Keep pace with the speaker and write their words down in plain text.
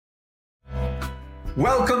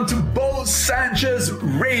Welcome to Bo Sanchez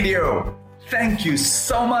Radio. Thank you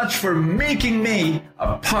so much for making me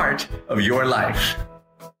a part of your life.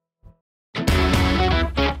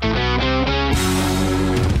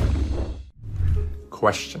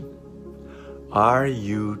 Question. Are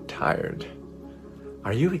you tired?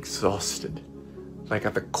 Are you exhausted? Like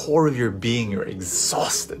at the core of your being, you're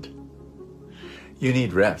exhausted. You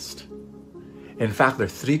need rest. In fact, there are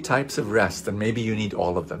 3 types of rest, and maybe you need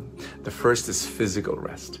all of them. The first is physical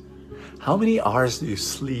rest. How many hours do you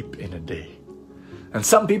sleep in a day? And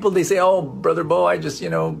some people, they say, oh, Brother Bo, I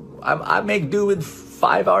make do with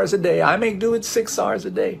 5 hours a day. I make do with 6 hours a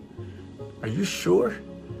day. Are you sure?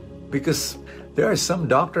 Because there are some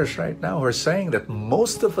doctors right now who are saying that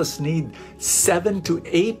most of us need 7 to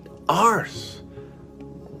 8 hours.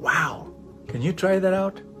 Wow. Can you try that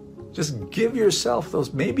out? Just give yourself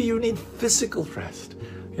those. Maybe you need physical rest.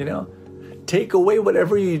 Take away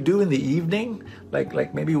whatever you do in the evening,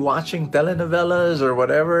 like maybe watching telenovelas or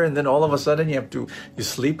whatever, and then all of a sudden you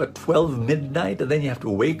sleep at 12 midnight, and then you have to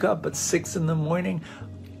wake up at 6 in the morning.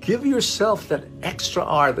 Give yourself that extra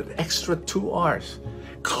hour, that extra 2 hours.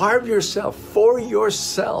 Carve yourself for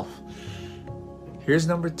yourself. Here's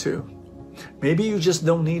number 2. Maybe you just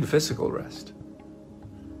don't need physical rest.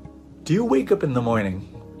 Do you wake up in the morning,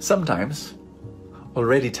 sometimes,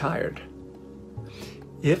 already tired?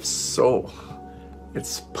 If so,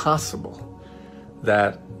 it's possible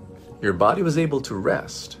that your body was able to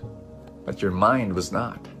rest, but your mind was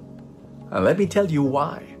not. And let me tell you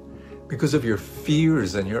why. Because of your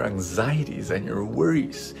fears and your anxieties and your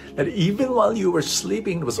worries, that even while you were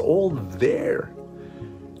sleeping, it was all there.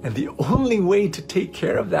 And the only way to take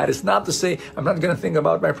care of that is not to say, I'm not going to think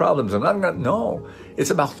about my problems. No, it's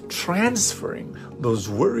about transferring those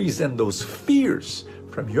worries and those fears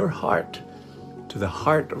from your heart to the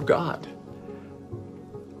heart of God.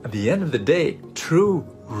 At the end of the day, true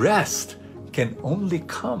rest can only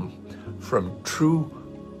come from true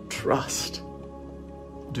trust.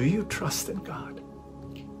 Do you trust in God?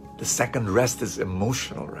 The second rest is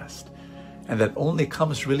emotional rest. And that only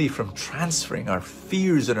comes really from transferring our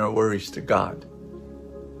fears and our worries to God.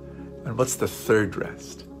 And what's the third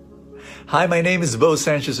rest? Hi, my name is Bo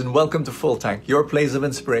Sanchez, and welcome to Full Tank, your place of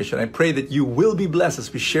inspiration. I pray that you will be blessed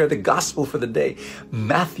as we share the gospel for the day.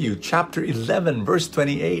 Matthew chapter 11, verse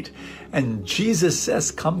 28. And Jesus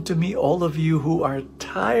says, come to me, all of you who are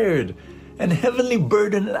tired and heavily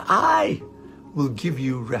burdened, and I will give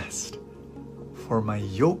you rest. For my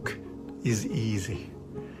yoke is easy.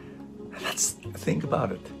 Think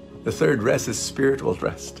about it. The third rest is spiritual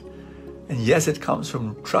rest. And yes, it comes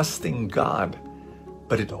from trusting God,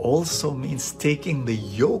 but it also means taking the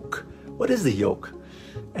yoke. What is the yoke?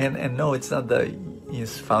 And no, it's not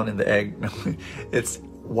it's found in the egg. No, it's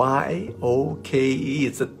Y-O-K-E.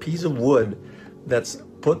 It's a piece of wood that's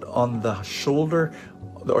put on the shoulder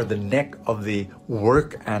or the neck of the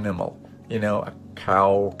work animal. A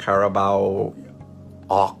cow, carabao,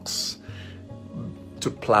 ox, to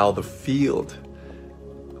plow the field.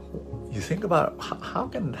 You think about how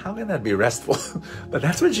can that be restful? But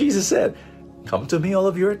that's what Jesus said. Come to me, all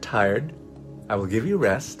of you are tired. I will give you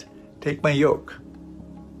rest. Take my yoke.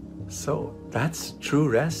 So that's true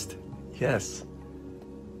rest? Yes.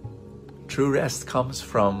 True rest comes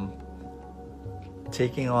from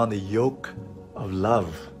taking on the yoke of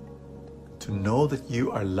love. To know that you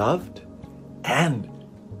are loved and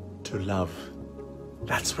to love.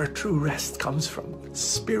 That's where true rest comes from.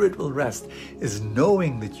 Spiritual rest is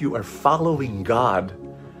knowing that you are following God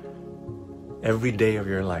every day of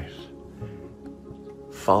your life.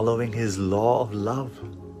 Following His law of love.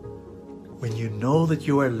 When you know that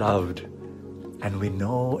you are loved, and you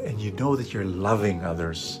know that you're loving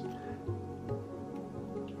others,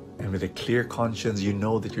 and with a clear conscience, you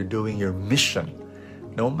know that you're doing your mission,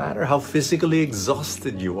 no matter how physically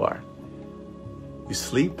exhausted you are. You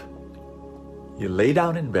sleep, you lay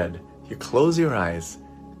down in bed, you close your eyes,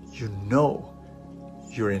 you know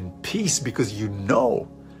you're in peace because you know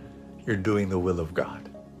you're doing the will of God.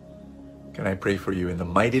 Can I pray for you? In the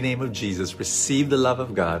mighty name of Jesus, receive the love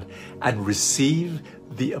of God and receive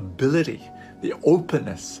the ability, the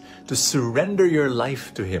openness to surrender your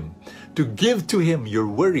life to Him, to give to Him your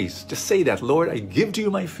worries. Just say that, Lord, I give to you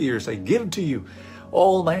my fears. I give to you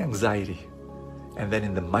all my anxiety. And then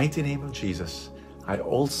in the mighty name of Jesus, I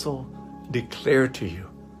also declare to you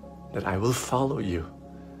that I will follow you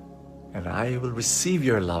and I will receive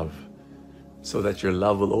your love so that your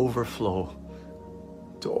love will overflow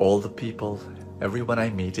to all the people, everyone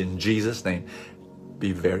I meet. In Jesus' name,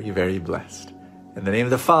 be very, very blessed. In the name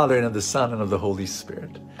of the Father, and of the Son, and of the Holy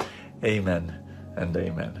Spirit. Amen and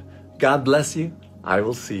amen. God bless you. I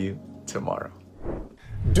will see you tomorrow.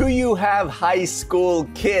 Do you have high school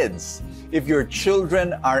kids? If your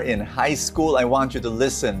children are in high school, I want you to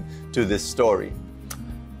listen to this story.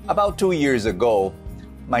 About 2 years ago,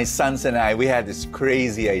 my sons and I, we had this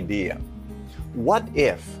crazy idea. What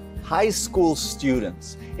if high school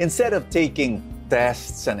students, instead of taking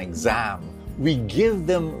tests and exams, we give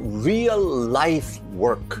them real life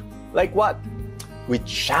work? Like what? We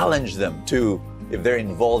challenge them to, if they're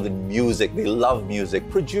involved in music, they love music,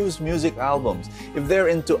 produce music albums. If they're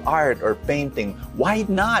into art or painting, why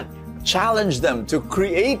not challenge them to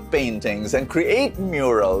create paintings and create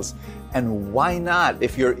murals? And why not,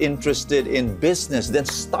 if you're interested in business, then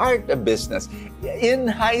start a business in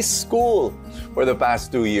high school. For the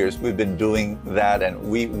past 2 years, we've been doing that, and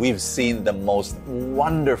we've seen the most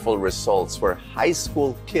wonderful results for high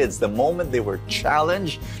school kids. The moment they were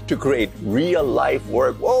challenged to create real life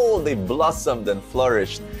work, whoa, they blossomed and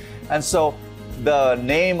flourished. And so the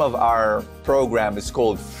name of our program is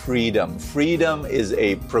called Freedom. Freedom is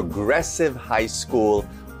a progressive high school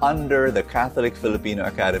under the Catholic Filipino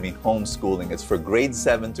Academy homeschooling. It's for grade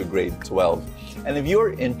 7 to grade 12. And if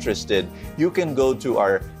you're interested, you can go to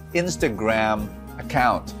our Instagram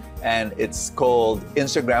account, and it's called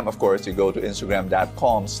Instagram. Of course, you go to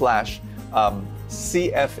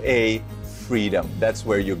instagram.com/CFA Freedom. That's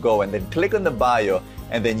where you go, and then click on the bio,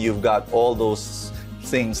 and then you've got all those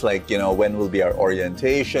things like, when will be our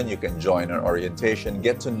orientation. You can join our orientation,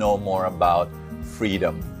 get to know more about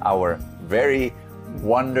Freedom, our very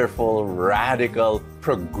wonderful, radical,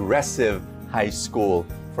 progressive high school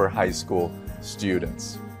for high school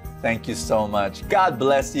students. Thank you so much. God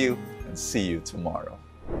bless you, and see you tomorrow.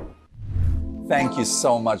 Thank you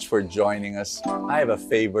so much for joining us. I have a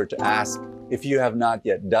favor to ask. If you have not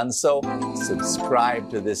yet done so, subscribe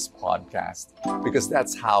to this podcast, because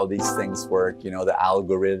that's how these things work, the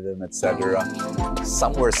algorithm, etc.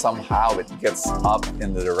 Somewhere, somehow, it gets up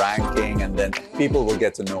into the ranking, and then people will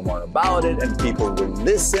get to know more about it, and people will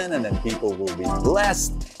listen, and then people will be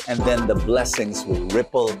blessed, and then the blessings will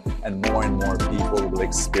ripple, and more people will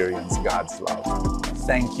experience God's love.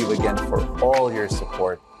 Thank you again for all your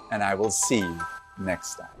support, and I will see you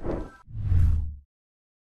next time.